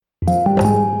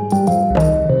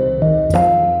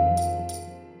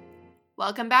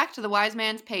Welcome back to The Wise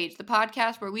Man's Page, the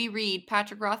podcast where we read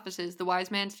Patrick Rothfuss's The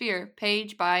Wise Man's Fear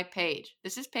page by page.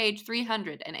 This is page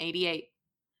 388.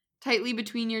 Tightly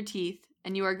between your teeth,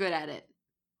 and you are good at it.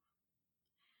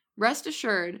 Rest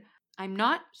assured, I'm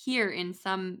not here in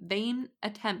some vain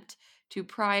attempt to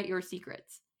pry at your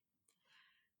secrets.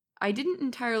 I didn't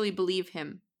entirely believe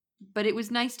him, but it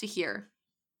was nice to hear.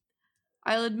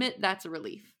 I'll admit that's a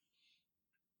relief.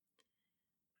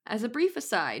 As a brief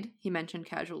aside, he mentioned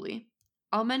casually,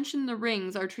 I'll mention the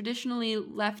rings are traditionally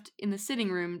left in the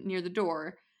sitting room near the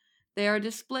door. They are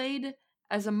displayed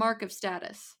as a mark of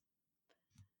status.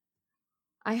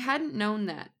 I hadn't known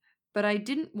that, but I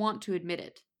didn't want to admit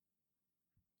it.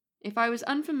 If I was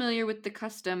unfamiliar with the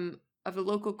custom of the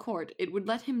local court, it would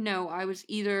let him know I was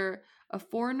either a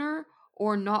foreigner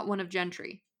or not one of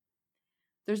gentry.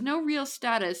 There's no real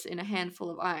status in a handful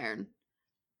of iron,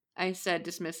 I said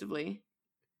dismissively.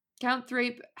 Count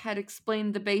Thrape had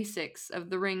explained the basics of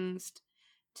the rings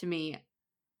to me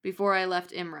before I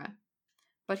left Imra,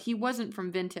 but he wasn't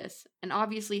from Vintus and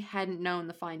obviously hadn't known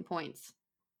the fine points.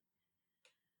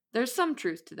 There's some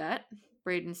truth to that,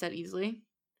 Braden said easily,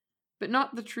 but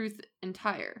not the truth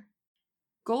entire.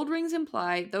 Gold rings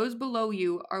imply those below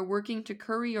you are working to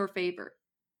curry your favor.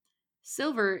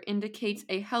 Silver indicates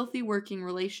a healthy working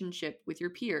relationship with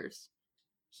your peers.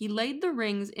 He laid the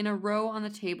rings in a row on the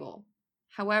table.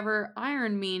 However,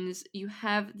 iron means you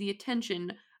have the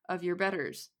attention of your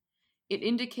betters. It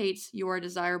indicates you are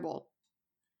desirable.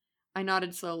 I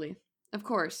nodded slowly. Of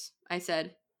course, I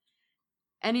said.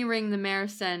 Any ring the mayor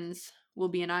sends will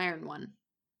be an iron one.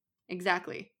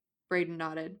 Exactly, Braden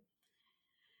nodded.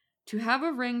 To have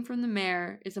a ring from the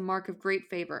mayor is a mark of great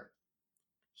favor.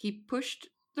 He pushed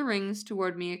the rings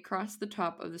toward me across the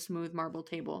top of the smooth marble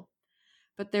table.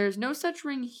 But there is no such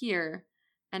ring here,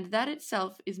 and that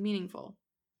itself is meaningful.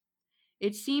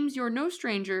 It seems you're no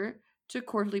stranger to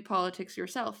courtly politics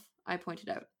yourself, I pointed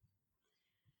out.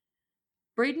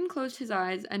 Braden closed his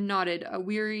eyes and nodded a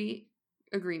weary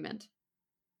agreement.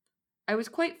 I was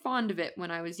quite fond of it when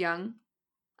I was young.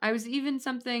 I was even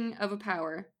something of a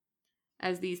power,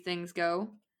 as these things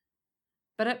go.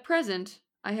 But at present,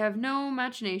 I have no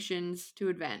machinations to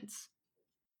advance.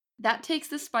 That takes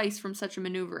the spice from such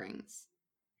maneuverings.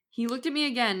 He looked at me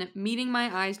again, meeting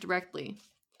my eyes directly.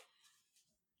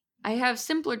 I have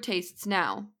simpler tastes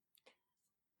now.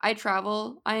 I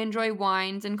travel, I enjoy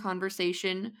wines and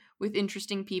conversation with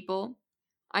interesting people.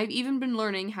 I've even been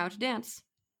learning how to dance.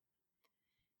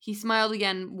 He smiled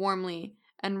again warmly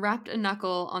and rapped a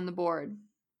knuckle on the board.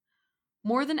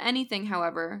 More than anything,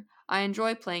 however, I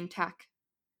enjoy playing tack.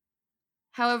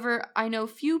 However, I know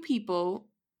few people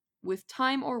with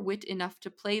time or wit enough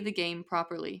to play the game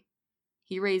properly.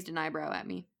 He raised an eyebrow at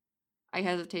me. I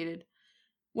hesitated.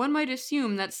 One might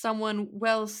assume that someone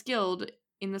well skilled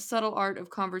in the subtle art of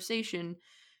conversation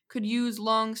could use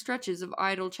long stretches of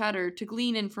idle chatter to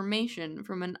glean information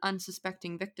from an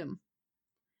unsuspecting victim.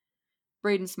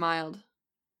 Braden smiled.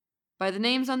 By the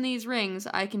names on these rings,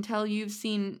 I can tell you've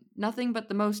seen nothing but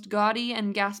the most gaudy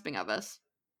and gasping of us.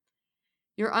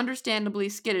 You're understandably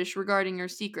skittish regarding your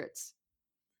secrets,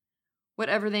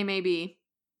 whatever they may be.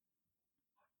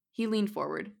 He leaned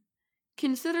forward.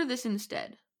 Consider this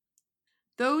instead.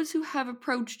 Those who have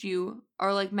approached you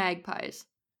are like magpies.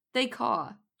 They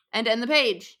caw. And end the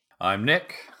page. I'm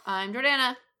Nick. I'm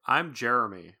Jordana. I'm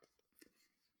Jeremy.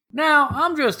 Now,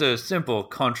 I'm just a simple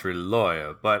country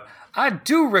lawyer, but I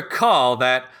do recall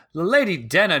that Lady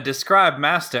Denna described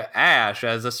Master Ash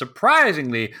as a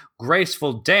surprisingly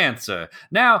graceful dancer.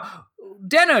 Now,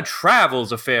 Denna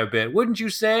travels a fair bit, wouldn't you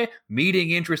say?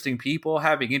 Meeting interesting people,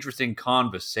 having interesting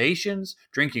conversations,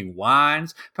 drinking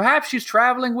wines. Perhaps she's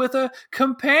traveling with a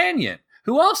companion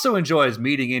who also enjoys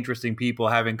meeting interesting people,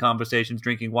 having conversations,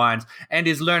 drinking wines, and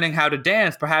is learning how to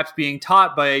dance, perhaps being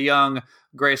taught by a young,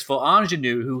 graceful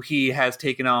ingenue who he has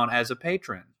taken on as a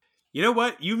patron. You know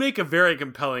what? You make a very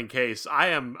compelling case. I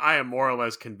am more or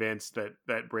less convinced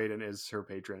that Braden is her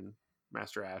patron,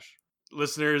 Master Ash.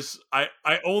 Listeners, I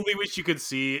only wish you could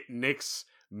see Nick's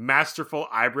masterful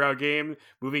eyebrow game,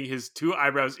 moving his two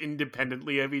eyebrows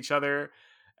independently of each other,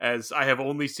 as I have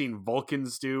only seen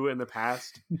Vulcans do in the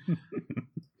past.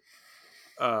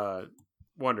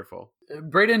 Wonderful.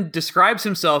 Braden describes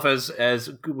himself as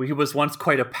he was once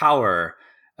quite a power.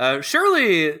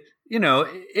 Surely,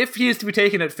 if he is to be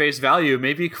taken at face value,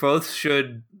 maybe Kvothe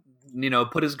should,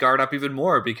 put his guard up even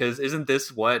more, because isn't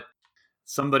this what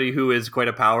somebody who is quite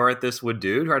a power at this would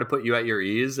do? Try to put you at your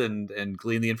ease and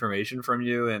glean the information from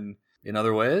you in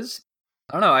other ways?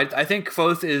 I don't know. I think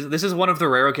Kvothe this is one of the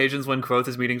rare occasions when Kvothe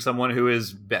is meeting someone who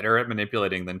is better at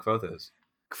manipulating than Kvothe is.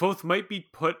 Kvothe might be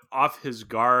put off his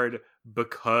guard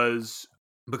because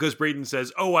because Brayden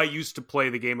says, "Oh, I used to play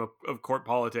the game of court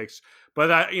politics,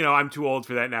 but I'm too old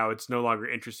for that now. It's no longer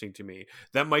interesting to me."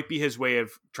 That might be his way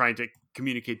of trying to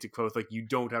communicate to Kvothe, like, you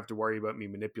don't have to worry about me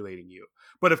manipulating you.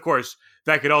 But of course,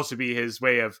 that could also be his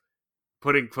way of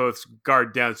putting Kvothe's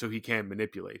guard down so he can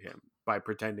manipulate him by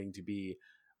pretending to be,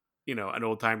 an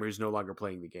old timer who's no longer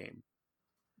playing the game.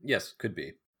 Yes, could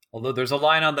be. Although there's a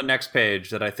line on the next page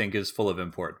that I think is full of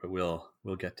import, but we'll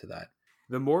get to that.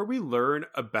 The more we learn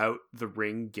about the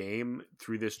Ring game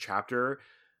through this chapter,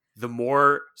 the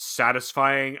more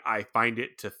satisfying I find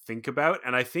it to think about.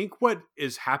 And I think what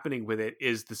is happening with it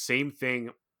is the same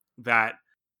thing that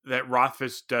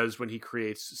Rothfuss does when he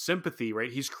creates sympathy,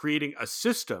 right? He's creating a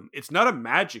system. It's not a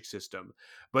magic system,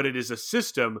 but it is a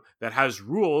system that has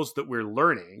rules that we're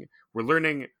learning. We're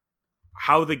learning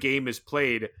how the game is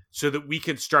played so that we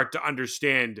can start to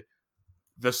understand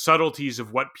the subtleties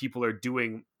of what people are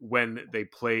doing when they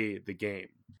play the game.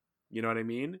 You know what I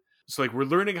mean? So like, we're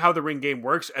learning how the Ring game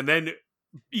works, and then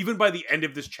even by the end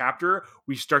of this chapter,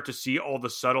 we start to see all the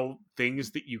subtle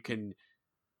things that you can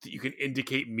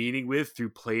indicate meaning with through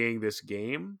playing this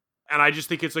game. And I just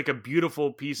think it's like a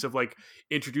beautiful piece of like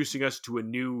introducing us to a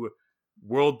new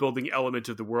world building element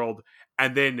of the world,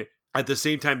 and then at the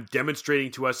same time demonstrating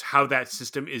to us how that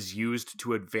system is used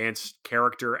to advance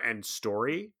character and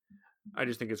story. I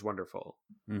just think it's wonderful.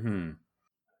 Mm-hmm.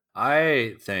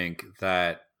 I think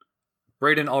that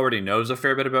Brayden already knows a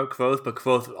fair bit about Kvothe, but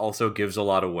Kvothe also gives a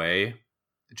lot away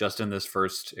just in this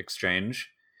first exchange.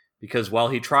 Because while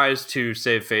he tries to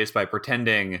save face by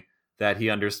pretending that he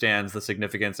understands the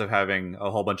significance of having a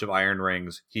whole bunch of iron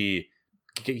rings, he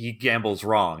gambles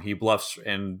wrong. He bluffs,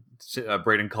 and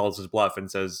Brayden calls his bluff and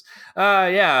says,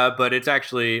 yeah, but it's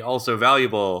actually also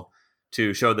valuable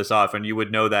to show this off, and you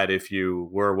would know that if you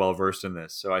were well-versed in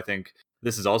this. So I think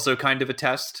this is also kind of a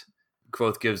test.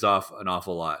 Kvothe gives away an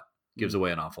awful lot.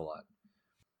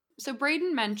 So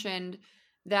Brayden mentioned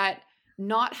that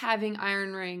not having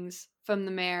iron rings from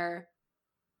the mayor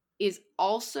is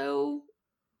also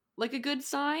like a good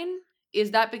sign.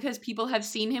 Is that because people have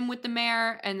seen him with the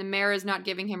mayor and the mayor is not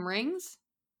giving him rings?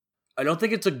 I don't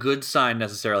think it's a good sign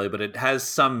necessarily, but it has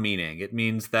some meaning. It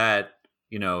means that,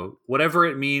 whatever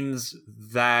it means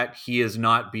that he is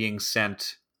not being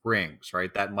sent rings,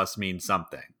 right? That must mean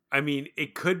something. I mean,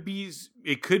 it could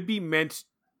be meant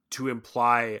to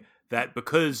imply that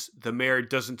because the mayor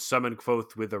doesn't summon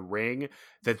Kvothe with a ring,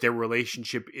 that their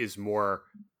relationship is more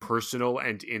personal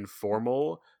and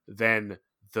informal than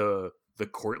the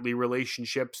courtly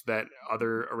relationships that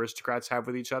other aristocrats have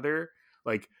with each other.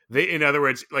 Like, in other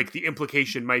words, like, the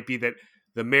implication might be that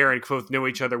the mayor and Kvothe know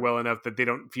each other well enough that they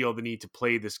don't feel the need to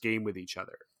play this game with each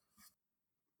other.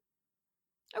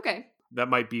 Okay. That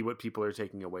might be what people are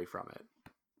taking away from it.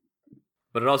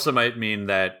 But it also might mean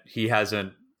that he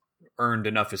hasn't earned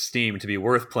enough esteem to be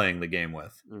worth playing the game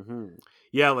with. Mm-hmm.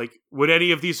 Yeah, like, would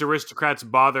any of these aristocrats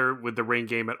bother with the Ring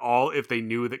game at all if they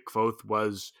knew that Kvothe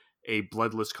was a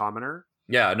bloodless commoner?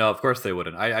 Yeah, no, of course they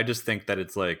wouldn't. I just think that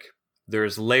it's like,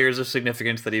 there's layers of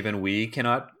significance that even we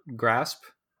cannot grasp,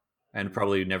 and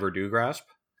probably never do grasp.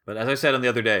 But as I said on the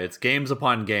other day, it's games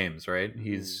upon games, right?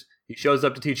 He shows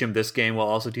up to teach him this game while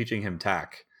also teaching him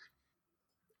tack.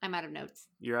 I'm out of notes.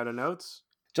 You're out of notes?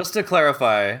 Just to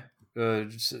clarify,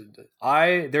 there's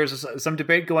some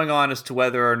debate going on as to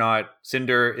whether or not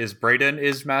Cinder is Brayden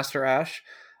is Master Ash.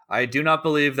 I do not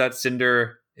believe that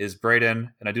Cinder is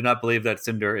Brayden, and I do not believe that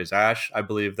Cinder is Ash. I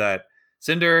believe that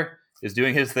Cinder is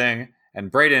doing his thing,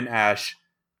 and Brayden and Ash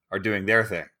are doing their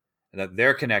thing, and that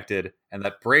they're connected, and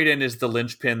that Brayden is the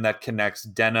linchpin that connects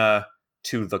Denna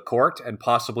to the court, and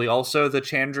possibly also the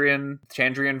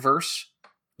Chandrian verse.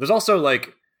 There's also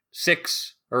like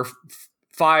 6 or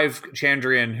 5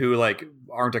 Chandrian who like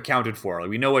aren't accounted for. Like,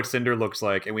 we know what Cinder looks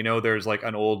like, and we know there's like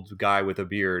an old guy with a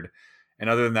beard, and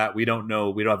other than that, we don't know.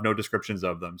 We don't have no descriptions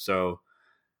of them. So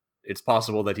it's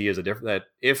possible that he is that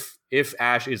if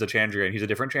Ash is a Chandrian, he's a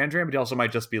different Chandrian, but he also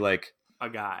might just be like a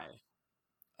guy,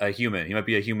 a human. He might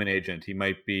be a human agent. He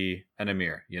might be an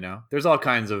Emir. There's all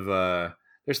kinds of.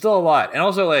 There's still a lot, and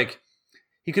also like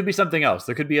he could be something else.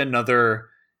 There could be another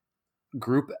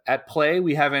group at play.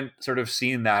 We haven't sort of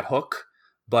seen that hook,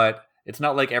 but it's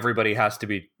not like everybody has to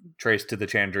be traced to the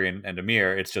Chandrian and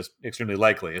Emir. It's just extremely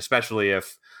likely, especially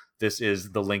if this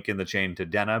is the link in the chain to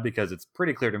Denna, because it's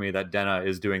pretty clear to me that Denna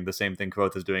is doing the same thing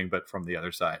Kvothe is doing, but from the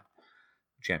other side,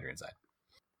 Chandrian side.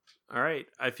 All right.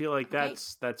 I feel like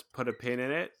that's put a pin in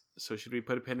it. So should we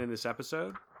put a pin in this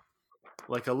episode?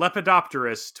 Like a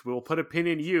lepidopterist, we'll put a pin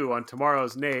in you on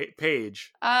tomorrow's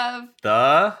page Of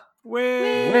the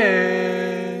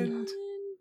Wind.